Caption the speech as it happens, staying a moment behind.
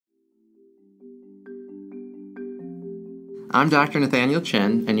I'm Dr. Nathaniel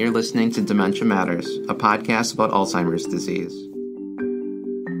Chin, and you're listening to Dementia Matters, a podcast about Alzheimer's disease.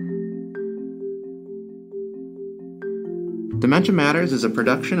 Dementia Matters is a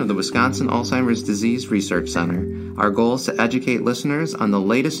production of the Wisconsin Alzheimer's Disease Research Center. Our goal is to educate listeners on the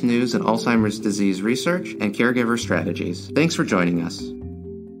latest news in Alzheimer's disease research and caregiver strategies. Thanks for joining us.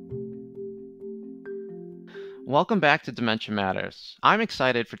 Welcome back to Dementia Matters. I'm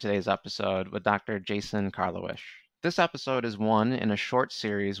excited for today's episode with Dr. Jason Karlawish. This episode is one in a short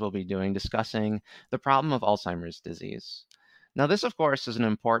series we'll be doing discussing the problem of Alzheimer's disease. Now, this, of course, is an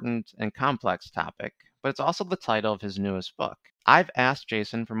important and complex topic, but it's also the title of his newest book. I've asked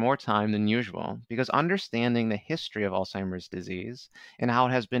Jason for more time than usual because understanding the history of Alzheimer's disease and how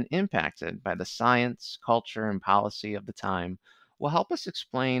it has been impacted by the science, culture, and policy of the time will help us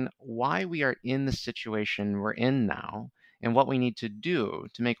explain why we are in the situation we're in now and what we need to do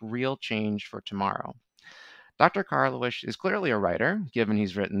to make real change for tomorrow. Dr. Karlawish is clearly a writer, given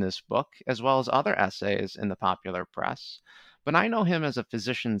he's written this book, as well as other essays in the popular press, but I know him as a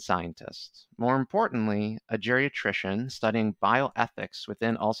physician-scientist. More importantly, a geriatrician studying bioethics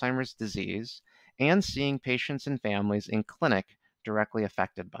within Alzheimer's disease and seeing patients and families in clinic directly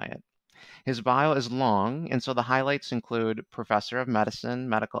affected by it. His bio is long, and so the highlights include Professor of Medicine,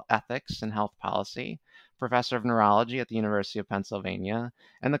 Medical Ethics, and Health Policy, Professor of Neurology at the University of Pennsylvania,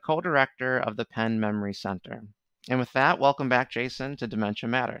 and the co-director of the Penn Memory Center. And with that, welcome back, Jason, to Dementia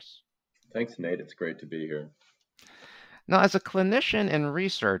Matters. Thanks, Nate. It's great to be here. Now, as a clinician and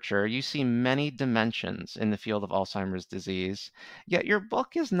researcher, you see many dimensions in the field of Alzheimer's disease, yet your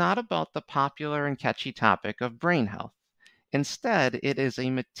book is not about the popular and catchy topic of brain health. Instead, it is a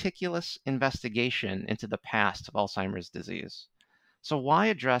meticulous investigation into the past of Alzheimer's disease. So why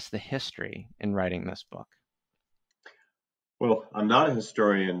address the history in writing this book? Well, I'm not a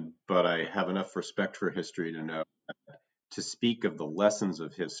historian, but I have enough respect for history to know that to speak of the lessons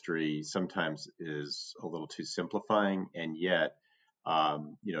of history sometimes is a little too simplifying, and yet,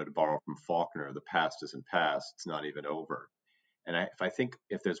 to borrow from Faulkner, the past isn't past, it's not even over. And I think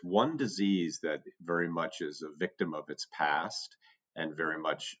if there's one disease that very much is a victim of its past and very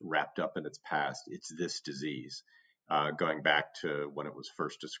much wrapped up in its past, it's this disease. Going back to when it was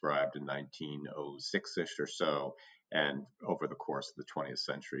first described in 1906-ish or so, and over the course of the 20th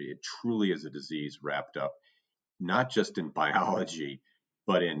century, it truly is a disease wrapped up not just in biology,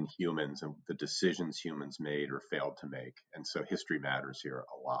 but in humans and the decisions humans made or failed to make. And so history matters here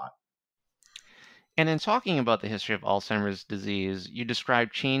a lot. And in talking about the history of Alzheimer's disease, you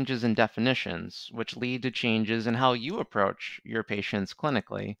describe changes in definitions, which lead to changes in how you approach your patients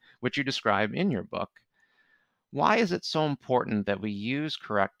clinically, which you describe in your book. Why is it so important that we use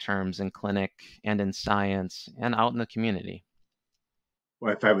correct terms in clinic and in science and out in the community?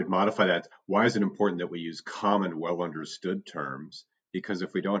 Well, if I would modify that, why is it important that we use common, well-understood terms? Because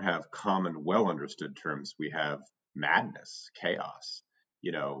if we don't have common, well-understood terms, we have madness, chaos.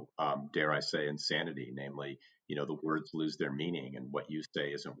 Dare I say insanity, namely, the words lose their meaning and what you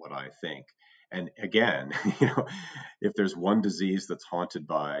say isn't what I think. And again, if there's one disease that's haunted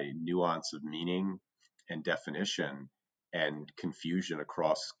by nuance of meaning and definition and confusion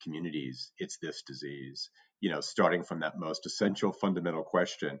across communities, it's this disease. Starting from that most essential fundamental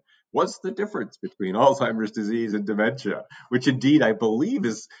question, what's the difference between Alzheimer's disease and dementia? Which indeed I believe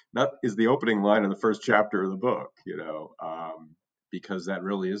is the opening line in the first chapter of the book, because that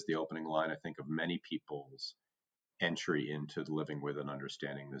really is the opening line, I think, of many people's entry into living with and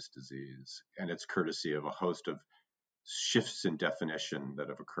understanding this disease. And it's courtesy of a host of shifts in definition that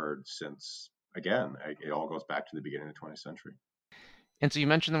have occurred since, again, it all goes back to the beginning of the 20th century. And so you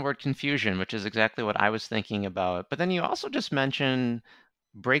mentioned the word confusion, which is exactly what I was thinking about. But then you also just mentioned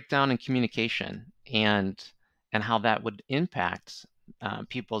breakdown in communication and how that would impact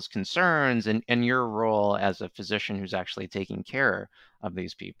people's concerns and your role as a physician who's actually taking care of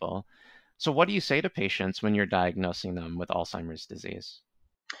these people. So what do you say to patients when you're diagnosing them with Alzheimer's disease?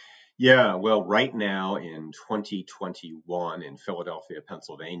 Yeah, well, right now in 2021 in Philadelphia,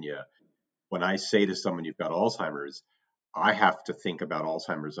 Pennsylvania, when I say to someone you've got Alzheimer's, I have to think about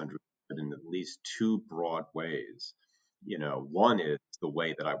Alzheimer's understood in at least two broad ways. One is the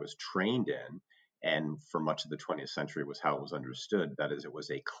way that I was trained in, and for much of the 20th century was how it was understood. That is, it was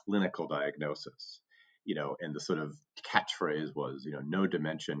a clinical diagnosis. And the sort of catchphrase was, no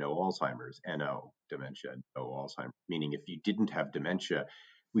dementia, no Alzheimer's, NO, dementia, no Alzheimer's, meaning if you didn't have dementia,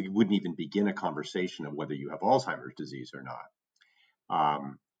 we wouldn't even begin a conversation of whether you have Alzheimer's disease or not.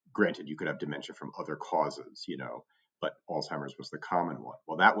 Granted, you could have dementia from other causes, but Alzheimer's was the common one.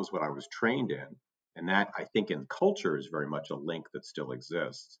 Well, that was what I was trained in. And that, I think, in culture is very much a link that still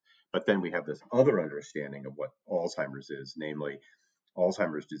exists. But then we have this other understanding of what Alzheimer's is, namely,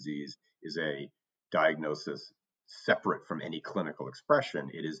 Alzheimer's disease is a diagnosis separate from any clinical expression.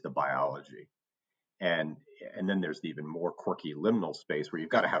 It is the biology. And and then there's the even more quirky liminal space where you've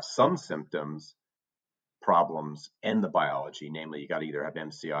got to have some symptoms, problems, and the biology, namely you got to either have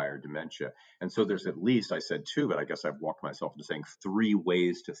MCI or dementia. And so there's at least, I said two, but I guess I've walked myself into saying three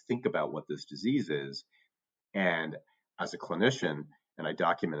ways to think about what this disease is. And as a clinician, and I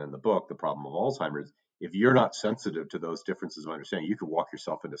document in the book, The Problem of Alzheimer's, if you're not sensitive to those differences of understanding, you could walk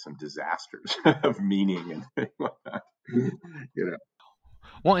yourself into some disasters of meaning and things like that. You know.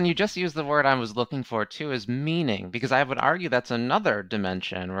 Well, and you just used the word I was looking for too, is meaning, because I would argue that's another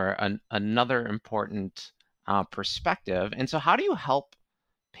dimension or another important perspective. And so, how do you help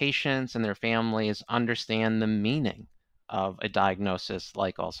patients and their families understand the meaning of a diagnosis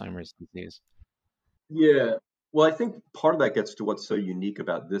like Alzheimer's disease? Yeah. Well, I think part of that gets to what's so unique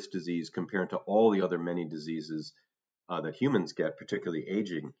about this disease compared to all the other many diseases that humans get, particularly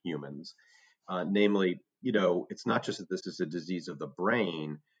aging humans. Namely, it's not just that this is a disease of the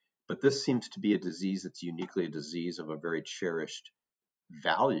brain, but this seems to be a disease that's uniquely a disease of a very cherished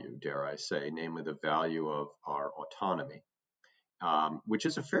value, dare I say, namely the value of our autonomy, which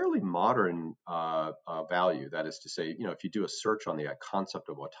is a fairly modern value. That is to say, if you do a search on the concept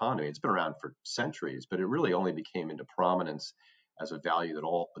of autonomy, it's been around for centuries, but it really only became into prominence as a value that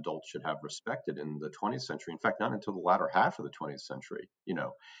all adults should have respected in the 20th century. In fact, not until the latter half of the 20th century,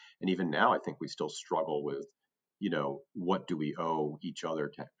 and even now, I think we still struggle with, what do we owe each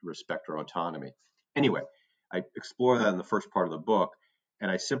other to respect our autonomy? Anyway, I explore that in the first part of the book,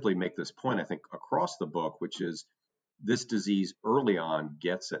 and I simply make this point, I think, across the book, which is this disease early on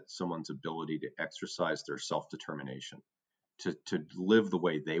gets at someone's ability to exercise their self-determination, to live the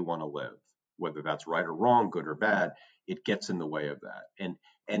way they want to live, whether that's right or wrong, good or bad. It gets in the way of that, and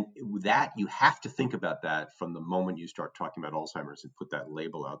that you have to think about that from the moment you start talking about Alzheimer's and put that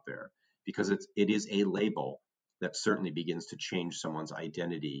label out there, because it is a label that certainly begins to change someone's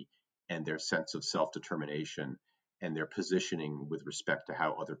identity and their sense of self-determination and their positioning with respect to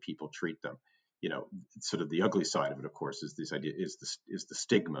how other people treat them. Sort of the ugly side of it, of course, is this idea is the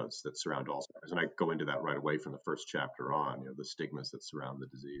stigmas that surround Alzheimer's, and I go into that right away from the first chapter on, the stigmas that surround the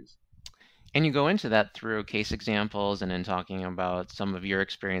disease. And you go into that through case examples and in talking about some of your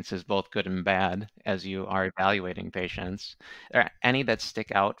experiences, both good and bad, as you are evaluating patients. Are any that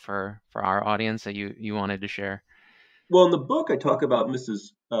stick out for our audience that you wanted to share? Well, in the book, I talk about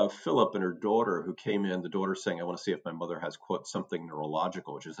Mrs. Phillip and her daughter who came in. The daughter saying, "I want to see if my mother has quote something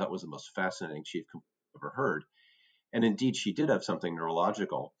neurological," which is that was the most fascinating chief complaint I've ever heard. And indeed, she did have something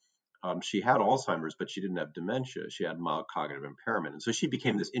neurological. She had Alzheimer's, but she didn't have dementia. She had mild cognitive impairment. And so she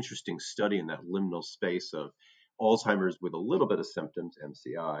became this interesting study in that liminal space of Alzheimer's with a little bit of symptoms,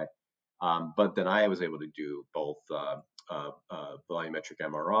 MCI. But then I was able to do both volumetric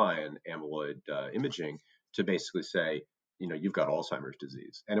MRI and amyloid imaging to basically say, you've got Alzheimer's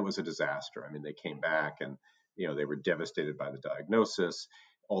disease. And it was a disaster. I mean, they came back and, they were devastated by the diagnosis.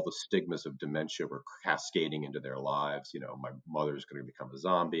 All the stigmas of dementia were cascading into their lives. My mother's going to become a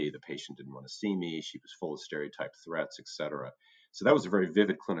zombie. The patient didn't want to see me. She was full of stereotyped threats, etc. So that was a very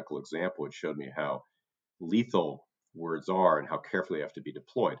vivid clinical example. It showed me how lethal words are and how carefully they have to be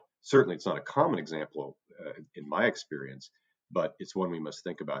deployed. Certainly, it's not a common example in my experience, but it's one we must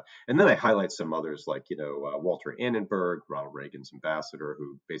think about. And then I highlight some others like, Walter Annenberg, Ronald Reagan's ambassador,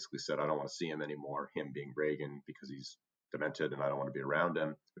 who basically said, I don't want to see him anymore, him being Reagan, because he's demented and I don't want to be around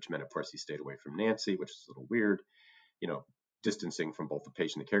him, which meant, of course, he stayed away from Nancy, which is a little weird, you know, distancing from both the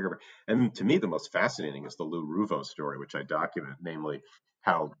patient and caregiver. And to me, the most fascinating is the Lou Ruvo story, which I document, namely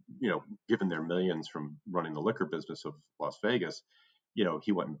how, given their millions from running the liquor business of Las Vegas,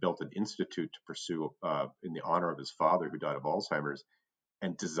 he went and built an institute to pursue in the honor of his father who died of Alzheimer's,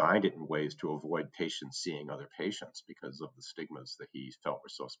 and designed it in ways to avoid patients seeing other patients because of the stigmas that he felt were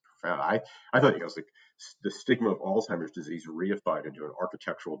so profound. I thought it was like the stigma of Alzheimer's disease reified into an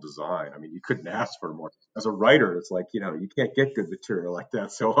architectural design. I mean, you couldn't ask for more. As a writer, it's like, you can't get good material like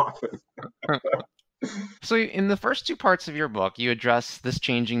that so often. So, in the first two parts of your book, you address this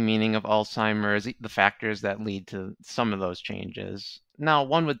changing meaning of Alzheimer's, the factors that lead to some of those changes. Now,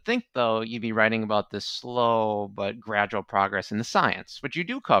 one would think, though, you'd be writing about this slow but gradual progress in the science, which you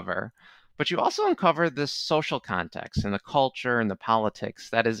do cover, but you also uncover this social context and the culture and the politics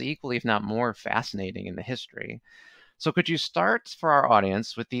that is equally, if not more, fascinating in the history. So, could you start for our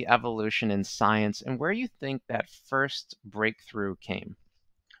audience with the evolution in science and where you think that first breakthrough came?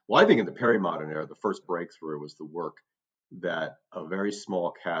 Well, I think in the peri-modern era, the first breakthrough was the work that a very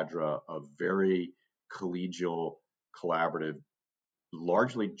small cadre of very collegial, collaborative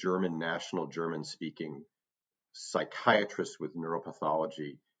largely German, national German speaking psychiatrists with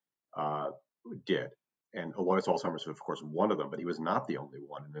neuropathology uh, did. And Alois Alzheimer's was, of course, one of them, but he was not the only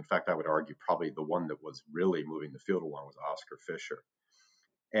one. And in fact, I would argue probably the one that was really moving the field along was Oscar Fischer.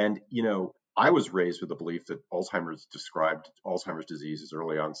 And, I was raised with the belief that Alzheimer's described Alzheimer's disease as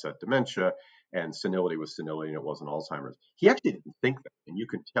early onset dementia, and senility was senility and it wasn't Alzheimer's. He actually didn't think that. And you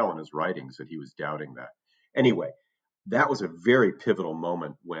can tell in his writings that he was doubting that. Anyway, that was a very pivotal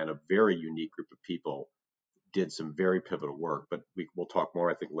moment when a very unique group of people did some very pivotal work. But we'll talk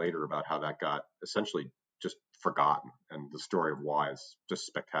more, I think, later about how that got essentially just forgotten. And the story of why is just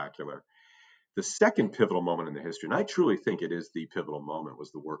spectacular. The second pivotal moment in the history, and I truly think it is the pivotal moment,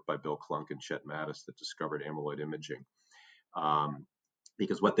 was the work by Bill Klunk and Chet Mattis that discovered amyloid imaging. Um,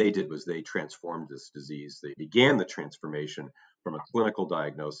 because what they did was they transformed this disease. They began the transformation from a clinical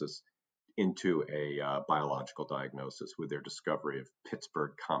diagnosis into a biological diagnosis with their discovery of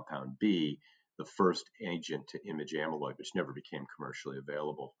Pittsburgh compound B, the first agent to image amyloid, which never became commercially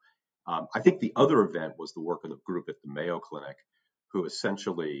available. I think the other event was the work of the group at the Mayo Clinic, who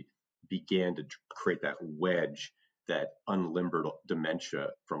essentially began to create that wedge that unlimbered dementia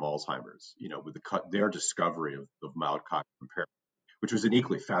from Alzheimer's, with their discovery of mild cognitive impairment, which was an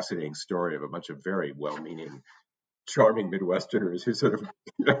equally fascinating story of a bunch of very well-meaning, charming Midwesterners who sort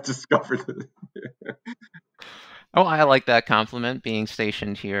of discovered it. Oh, I like that compliment, being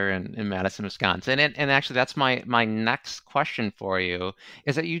stationed here in Madison, Wisconsin. And actually, that's my next question for you,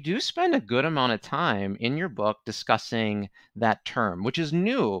 is that you do spend a good amount of time in your book discussing that term, which is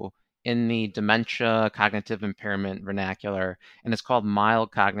new in the dementia cognitive impairment vernacular, and it's called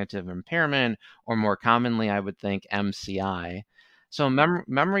mild cognitive impairment, or more commonly, I would think, MCI. So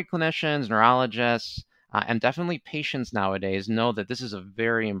memory clinicians, neurologists, and definitely patients nowadays know that this is a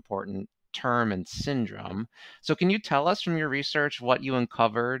very important term and syndrome. So can you tell us from your research what you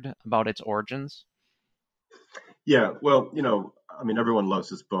uncovered about its origins? Yeah, well, I mean, everyone loves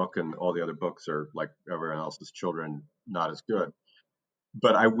this book, and all the other books are like everyone else's children, not as good.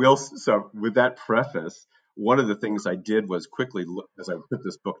 But I will, so with that preface, one of the things I did was quickly look, as I put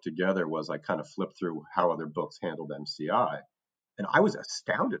this book together, was I kind of flipped through how other books handled MCI. And I was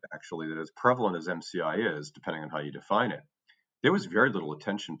astounded actually that as prevalent as MCI is, depending on how you define it, there was very little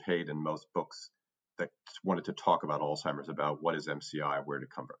attention paid in most books that wanted to talk about Alzheimer's, about what is MCI, where did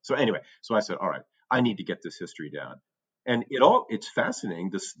it come from. So anyway, so I said, all right, I need to get this history down. And it's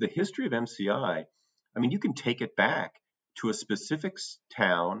fascinating. The history of MCI, I mean, you can take it back to a specific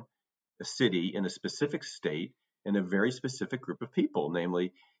town, a city in a specific state, and a very specific group of people.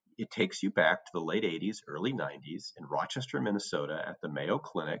 Namely, it takes you back to the late 80s, early 90s in Rochester, Minnesota, at the Mayo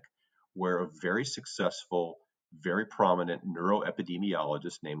Clinic, where a very successful, very prominent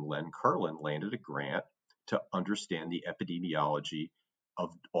neuroepidemiologist named Len Curlin landed a grant to understand the epidemiology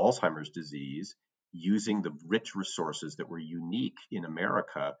of Alzheimer's disease using the rich resources that were unique in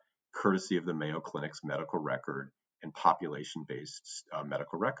America, courtesy of the Mayo Clinic's medical record and population-based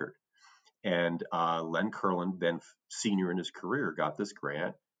medical record. And Len Curlin, then senior in his career, got this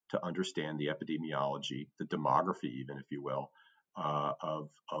grant to understand the epidemiology, the demography, even if you will, of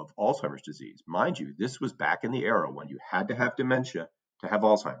Alzheimer's disease. Mind you, this was back in the era when you had to have dementia to have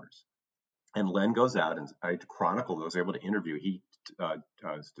Alzheimer's. And Len goes out, and I chronicled, I was able to interview, he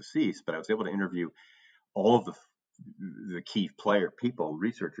is deceased, but I was able to interview all of the key people,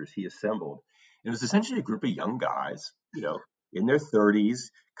 researchers he assembled. And it was essentially a group of young guys, in their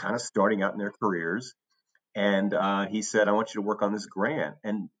 30s, kind of starting out in their careers. And he said, I want you to work on this grant.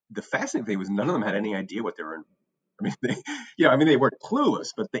 And the fascinating thing was none of them had any idea what they were. I mean, they weren't clueless,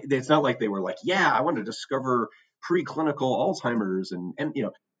 but it's not like they were like, yeah, I want to discover preclinical Alzheimer's,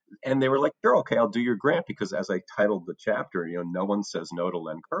 and they were like, sure, okay, I'll do your grant, because as I titled the chapter, no one says no to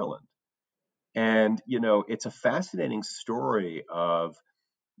Len Curlin. And, it's a fascinating story of,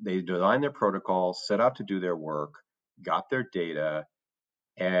 they designed their protocol, set out to do their work, got their data,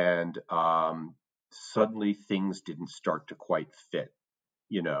 and suddenly things didn't start to quite fit.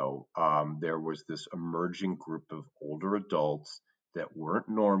 There was this emerging group of older adults that weren't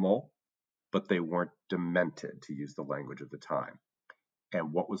normal, but they weren't demented, to use the language of the time,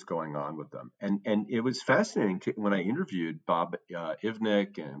 and what was going on with them. And it was fascinating when I interviewed Bob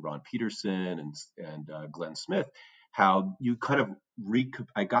Ivnick and Ron Peterson and Glenn Smith, how you kind of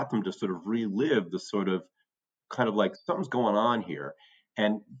I got them to sort of relive the sort of kind of like something's going on here.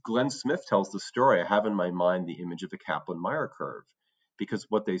 And Glenn Smith tells the story. I have in my mind the image of the Kaplan-Meier curve, because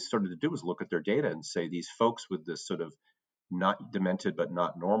what they started to do was look at their data and say, these folks with this sort of not demented but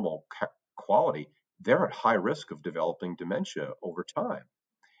not normal quality, they're at high risk of developing dementia over time.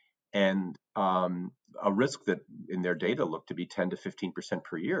 and a risk that in their data looked to be 10 to 15%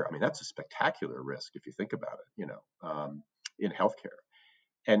 per year. I mean, that's a spectacular risk if you think about it, in healthcare.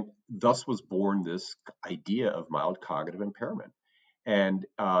 And thus was born this idea of mild cognitive impairment. And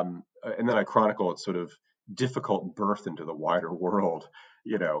then I chronicle its sort of difficult birth into the wider world.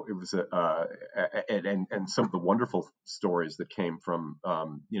 It was and some of the wonderful stories that came from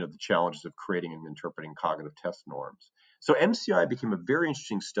the challenges of creating and interpreting cognitive test norms. So MCI became a very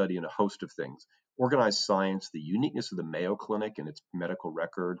interesting study in a host of things: organized science, the uniqueness of the Mayo Clinic and its medical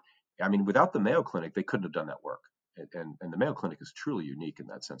record. I mean, without the Mayo Clinic, they couldn't have done that work. And the Mayo Clinic is truly unique in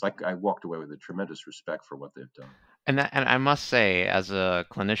that sense. I walked away with a tremendous respect for what they've done. And I must say, as a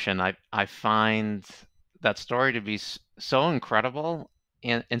clinician, I find that story to be so incredible,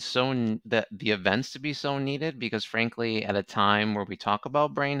 and the events to be so needed, because frankly, at a time where we talk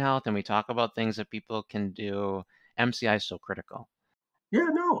about brain health and we talk about things that people can do, MCI is so critical. Yeah,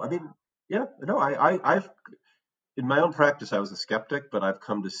 no, I mean, yeah, no, I've in my own practice, I was a skeptic, but I've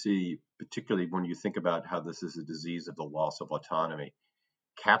come to see, particularly when you think about how this is a disease of the loss of autonomy,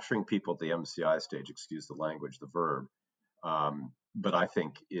 capturing people at the MCI stage, excuse the language, the verb, but I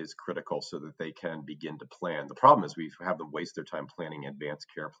think is critical so that they can begin to plan. The problem is we have them waste their time planning advanced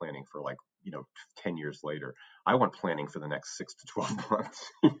care planning for 10 years later. I want planning for the next 6 to 12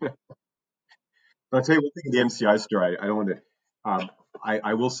 months. I'll tell you one thing in the MCI story. I don't want to.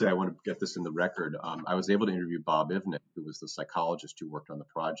 I will say I want to get this in the record. I was able to interview Bob Ivnick, who was the psychologist who worked on the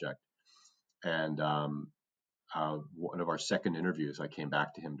project, and one of our second interviews, I came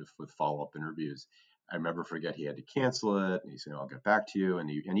back to him with follow-up interviews. I remember forget he had to cancel it, and he said, "I'll get back to you," and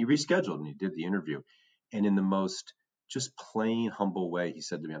he rescheduled and he did the interview, and in the most just plain humble way, he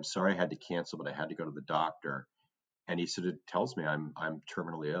said to me, "I'm sorry I had to cancel, but I had to go to the doctor," and he sort of tells me I'm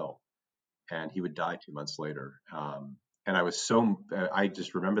terminally ill, and he would die 2 months later. And I was I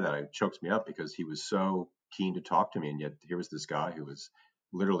just remember that it chokes me up because he was so keen to talk to me, and yet here was this guy who was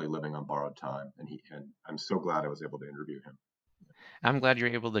literally living on borrowed time, and I'm so glad I was able to interview him. I'm glad you're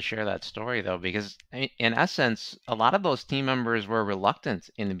able to share that story, though, because in essence, a lot of those team members were reluctant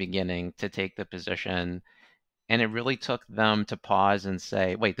in the beginning to take the position, and it really took them to pause and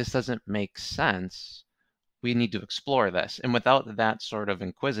say, wait, this doesn't make sense. We need to explore this. And without that sort of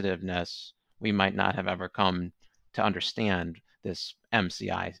inquisitiveness, we might not have ever come to understand this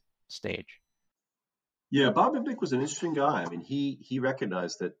MCI stage. Yeah, Bob Ivnick was an interesting guy. I mean, he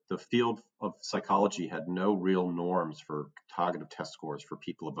recognized that the field of psychology had no real norms for cognitive test scores for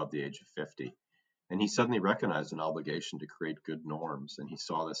people above the age of 50. And he suddenly recognized an obligation to create good norms, and he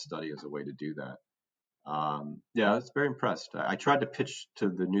saw this study as a way to do that. Yeah, I was very impressed. I tried to pitch to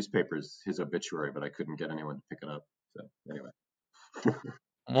the newspapers his obituary, but I couldn't get anyone to pick it up. So anyway.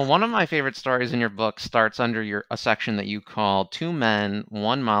 Well, one of my favorite stories in your book starts under a section that you call Two Men,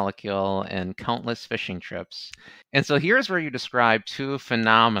 One Molecule, and Countless Fishing Trips. And so here's where you describe two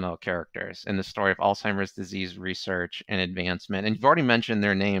phenomenal characters in the story of Alzheimer's disease research and advancement. And you've already mentioned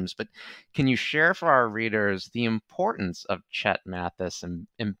their names, but can you share for our readers the importance of Chet Mathis and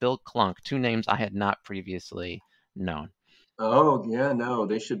Bill Klunk, two names I had not previously known? Oh yeah, no,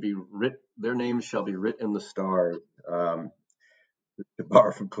 they should be writ. Their names shall be writ in the stars. To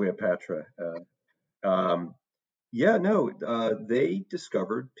borrow from Cleopatra. Um, yeah, no, they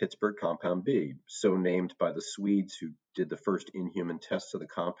discovered Pittsburgh Compound B, so named by the Swedes who did the first inhuman tests of the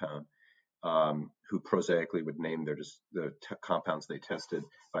compound, who prosaically would name the compounds they tested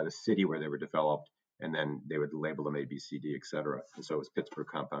by the city where they were developed, and then they would label them A, B, C, D, etc. And so it was Pittsburgh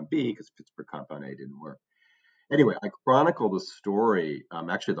Compound B because Pittsburgh Compound A didn't work. Anyway, I chronicle the story.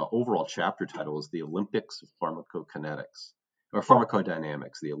 Actually, the overall chapter title is The Olympics of Pharmacokinetics or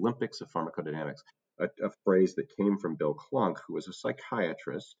Pharmacodynamics, The Olympics of Pharmacodynamics, a phrase that came from Bill Klunk, who was a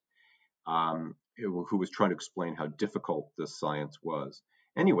psychiatrist who was trying to explain how difficult this science was.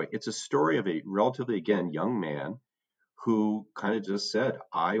 Anyway, it's a story of a relatively, again, young man who kind of just said,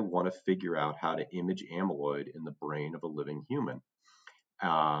 I want to figure out how to image amyloid in the brain of a living human.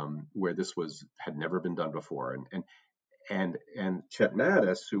 Where this had never been done before, and Chet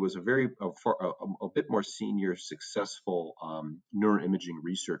Mattis, who was a bit more senior, successful neuroimaging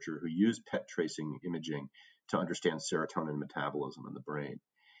researcher who used PET tracing imaging to understand serotonin metabolism in the brain.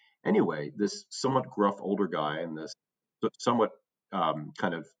 Anyway, this somewhat gruff older guy and this somewhat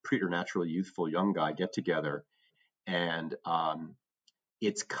kind of preternaturally youthful young guy get together, and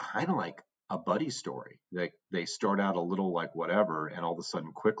it's kind of like a buddy story. They start out a little like whatever, and all of a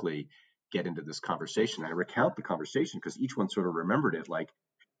sudden quickly get into this conversation. I recount the conversation because each one sort of remembered it like,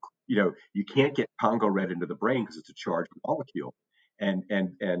 you can't get Congo red into the brain because it's a charged molecule. And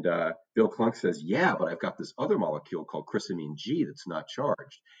Bill Klunk says, yeah, but I've got this other molecule called chrysamine G that's not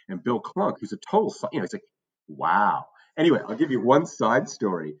charged. And Bill Klunk, who's a total, he's like, wow. Anyway, I'll give you one side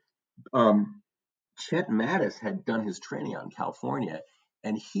story. Um, Chet Mattis had done his training out in California,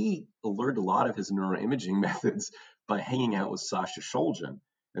 and he learned a lot of his neuroimaging methods by hanging out with Sasha Shulgin.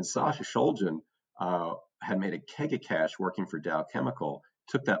 And Sasha Shulgin had made a keg of cash working for Dow Chemical,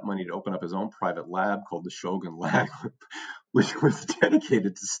 took that money to open up his own private lab called the Shogun Lab, which was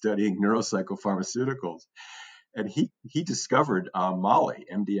dedicated to studying neuropsychopharmaceuticals. And he discovered Molly,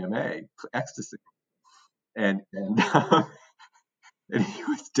 MDMA, ecstasy, and and he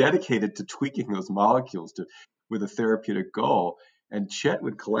was dedicated to tweaking those molecules with a therapeutic goal. And Chet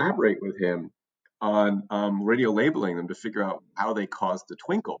would collaborate with him on radio labeling them to figure out how they caused the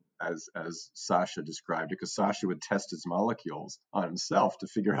twinkle, as Sasha described it, because Sasha would test his molecules on himself to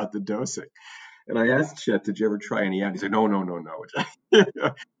figure out the dosing. And I asked Chet, "Did you ever try any out?" He said, "No, no, no, no."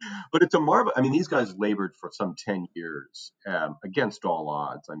 But it's a marvel. I mean, these guys labored for some 10 years against all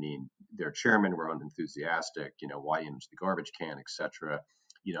odds. I mean, their chairmen were unenthusiastic, why image the garbage can, etc.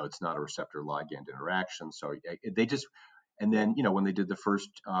 It's not a receptor ligand interaction. So they just, and then, when they did the first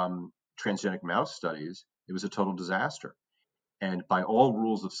transgenic mouse studies, it was a total disaster. And by all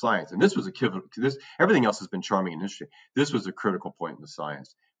rules of science, and this was everything else has been charming in history. This was a critical point in the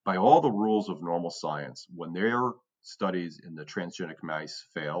science. By all the rules of normal science, when their studies in the transgenic mice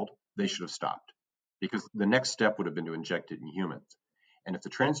failed, they should have stopped, because the next step would have been to inject it in humans. And if the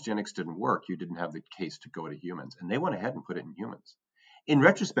transgenics didn't work, you didn't have the case to go to humans. And they went ahead and put it in humans. In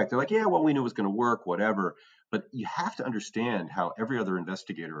retrospect, they're like, yeah, well, we knew it was going to work, whatever. But you have to understand how every other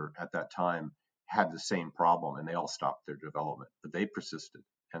investigator at that time had the same problem, and they all stopped their development. But they persisted,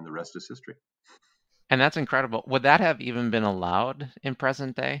 and the rest is history. And that's incredible. Would that have even been allowed in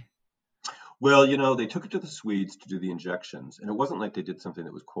present day? Well, they took it to the Swedes to do the injections, and it wasn't like they did something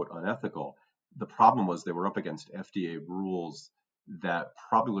that was, quote, unethical. The problem was they were up against FDA rules that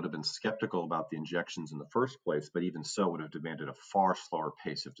probably would have been skeptical about the injections in the first place, but even so would have demanded a far slower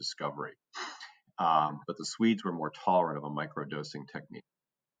pace of discovery. But the Swedes were more tolerant of a microdosing technique.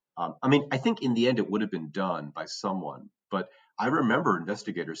 I mean, I think in the end it would have been done by someone, but I remember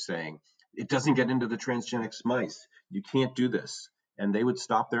investigators saying, it doesn't get into the transgenics mice. You can't do this. And they would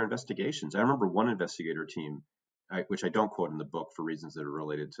stop their investigations. I remember one investigator team, which I don't quote in the book for reasons that are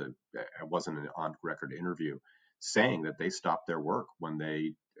related to, it wasn't an on record interview, saying that they stopped their work when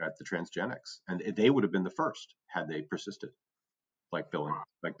they, at the transgenics. And they would have been the first had they persisted, like Bill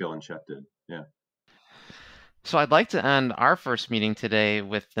and Chet did. Yeah. So I'd like to end our first meeting today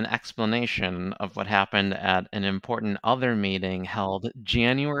with an explanation of what happened at an important other meeting held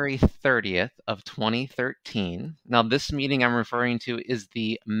January 30th of 2013. Now, this meeting I'm referring to is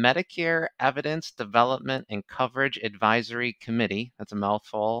the Medicare Evidence Development and Coverage Advisory Committee. That's a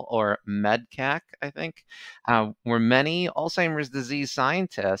mouthful, or MedCAC, I think, where many Alzheimer's disease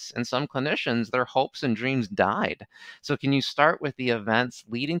scientists and some clinicians, their hopes and dreams died. So can you start with the events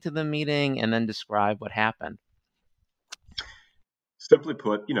leading to the meeting and then describe what happened? Simply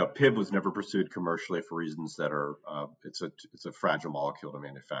put, PIB was never pursued commercially for reasons that are it's a fragile molecule to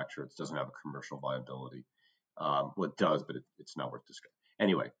manufacture. It doesn't have a commercial viability. Well, it does, but it's not worth discussing.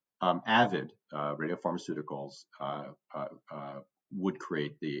 Anyway, Avid radiopharmaceuticals would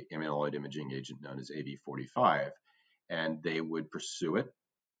create the amyloid imaging agent known as AV45, and they would pursue it,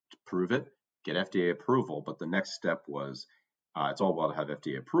 prove it, get FDA approval. But the next step was it's all well to have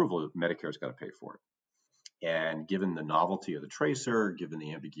FDA approval. Medicare's got to pay for it. And given the novelty of the tracer, given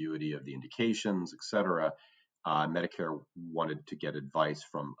the ambiguity of the indications, et cetera, Medicare wanted to get advice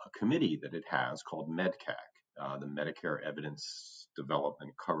from a committee that it has called MedCAC, the Medicare Evidence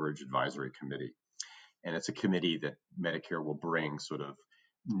Development Coverage Advisory Committee. And it's a committee that Medicare will bring sort of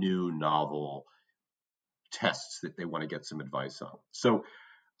new, novel tests that they want to get some advice on. So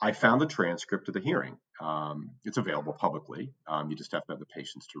I found the transcript of the hearing. It's available publicly. You just have to have the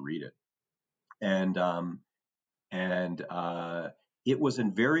patience to read it. And it was a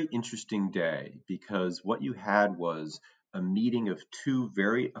very interesting day, because what you had was a meeting of two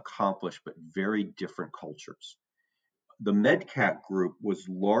very accomplished but very different cultures. The MedCat group was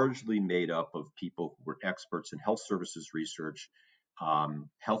largely made up of people who were experts in health services research,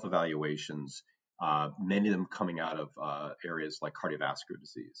 health evaluations, many of them coming out of areas like cardiovascular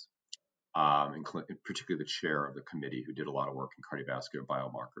disease, particularly the chair of the committee who did a lot of work in cardiovascular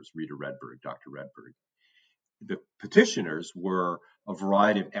biomarkers, Rita Redberg, Dr. Redberg. The petitioners were a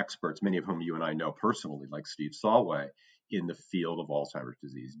variety of experts, many of whom you and I know personally, like Steve Solway, in the field of Alzheimer's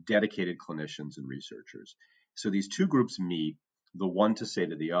disease, dedicated clinicians and researchers. So these two groups meet, the one to say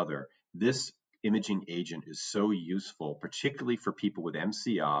to the other, this imaging agent is so useful, particularly for people with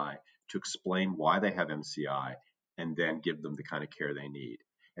MCI, to explain why they have MCI and then give them the kind of care they need.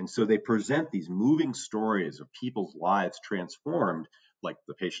 And so they present these moving stories of people's lives transformed, like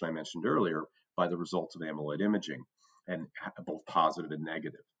the patient I mentioned earlier, by the results of amyloid imaging, and both positive and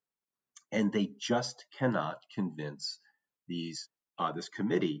negative. And they just cannot convince this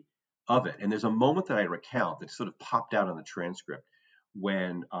committee of it. And there's a moment that I recount that sort of popped out on the transcript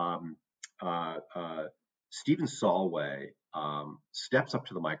when Stephen Solway steps up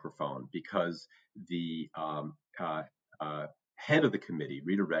to the microphone because the head of the committee,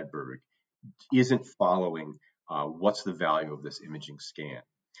 Rita Redberg, isn't following what's the value of this imaging scan.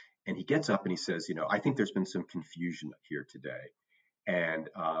 And he gets up and he says, I think there's been some confusion here today. And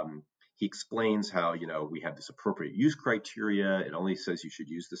he explains how, we have this appropriate use criteria. It only says you should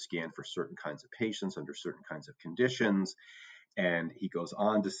use the scan for certain kinds of patients under certain kinds of conditions. And he goes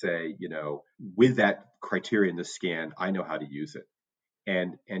on to say, with that criteria in the scan, I know how to use it.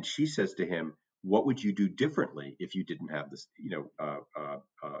 And she says to him, what would you do differently if you didn't have this,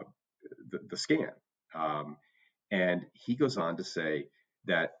 the scan? And he goes on to say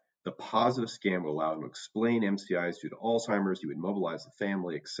that the positive scan will allow him to explain MCIs due to Alzheimer's. You would mobilize the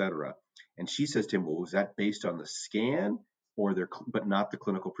family, etc. And she says to him, well, was that based on the scan but not the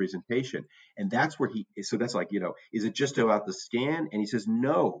clinical presentation? And that's where so that's like, is it just about the scan? And he says,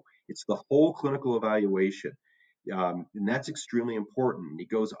 no, it's the whole clinical evaluation. And that's extremely important. And he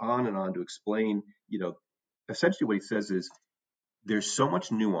goes on and on to explain, essentially what he says is, there's so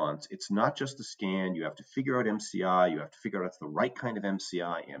much nuance. It's not just the scan. You have to figure out MCI. You have to figure out if it's the right kind of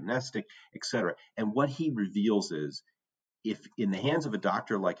MCI, amnestic, etc. And what he reveals is, if in the hands of a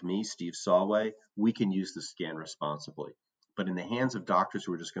doctor like me, Steve Solway, we can use the scan responsibly. But in the hands of doctors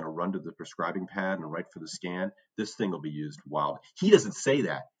who are just going to run to the prescribing pad and write for the scan, this thing will be used wildly. He doesn't say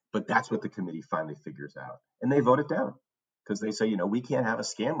that, but that's what the committee finally figures out. And they vote it down. Because they say, we can't have a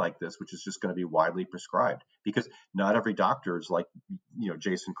scan like this, which is just going to be widely prescribed. Because not every doctor is like,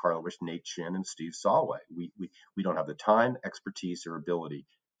 Jason Karlawish, Nate Chin, and Steve Solway. We don't have the time, expertise, or ability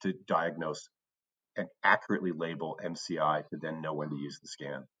to diagnose and accurately label MCI to then know when to use the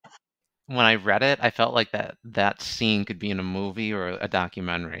scan. When I read it, I felt like that scene could be in a movie or a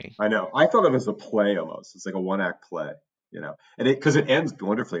documentary. I know. I thought it was a play almost. It's like a one-act play. And because it ends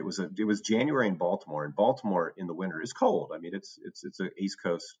wonderfully. It was January in Baltimore, and Baltimore in the winter is cold. I mean, it's an East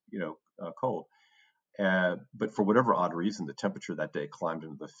Coast, cold. But for whatever odd reason, the temperature that day climbed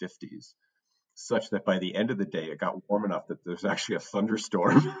into the 50s, such that by the end of the day, it got warm enough that there's actually a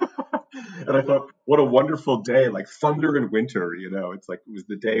thunderstorm. And I thought, what a wonderful day, like thunder in winter. It's like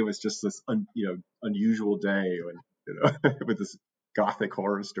the day was just this, unusual day, with this gothic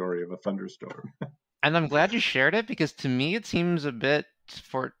horror story of a thunderstorm. And I'm glad you shared it, because to me it seems a bit it's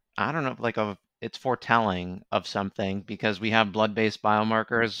foretelling of something, because we have blood-based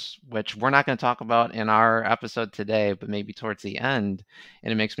biomarkers, which we're not going to talk about in our episode today, but maybe towards the end.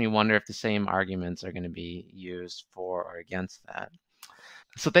 And it makes me wonder if the same arguments are going to be used for or against that.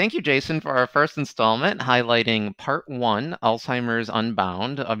 So thank you, Jason, for our first installment, highlighting Part 1, Alzheimer's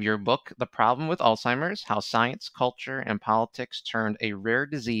Unbound, of your book, The Problem with Alzheimer's, How Science, Culture, and Politics Turned a Rare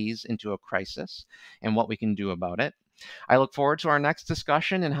Disease into a Crisis, and What We Can Do About It. I look forward to our next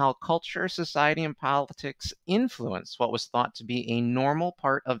discussion and how culture, society, and politics influence what was thought to be a normal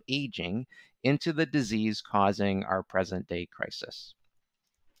part of aging into the disease causing our present-day crisis.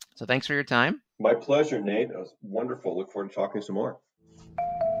 So thanks for your time. My pleasure, Nate. It was wonderful. Look forward to talking some more.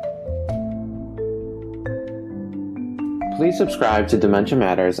 Please subscribe to Dementia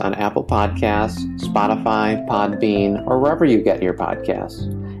Matters on Apple Podcasts, Spotify, Podbean, or wherever you get your podcasts.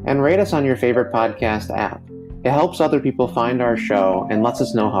 And rate us on your favorite podcast app. It helps other people find our show and lets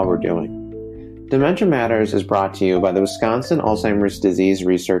us know how we're doing. Dementia Matters is brought to you by the Wisconsin Alzheimer's Disease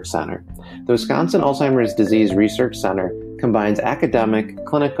Research Center. The Wisconsin Alzheimer's Disease Research Center combines academic,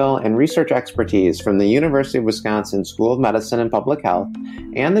 clinical, and research expertise from the University of Wisconsin School of Medicine and Public Health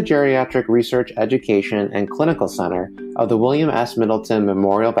and the Geriatric Research Education and Clinical Center of the William S. Middleton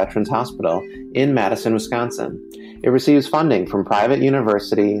Memorial Veterans Hospital in Madison, Wisconsin. It receives funding from private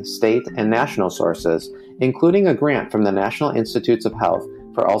university, state, and national sources, including a grant from the National Institutes of Health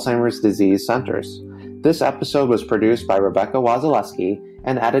for Alzheimer's Disease Centers. This episode was produced by Rebecca Wazaleski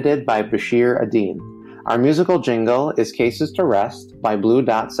and edited by Bashir Adine. Our musical jingle is Cases to Rest by Blue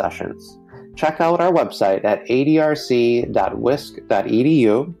Dot Sessions. Check out our website at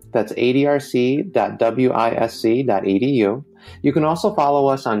adrc.wisc.edu. That's adrc.wisc.edu. You can also follow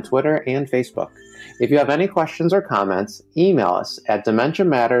us on Twitter and Facebook. If you have any questions or comments, email us at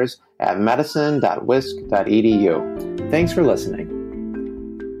dementiamatters@medicine.wisc.edu. Thanks for listening.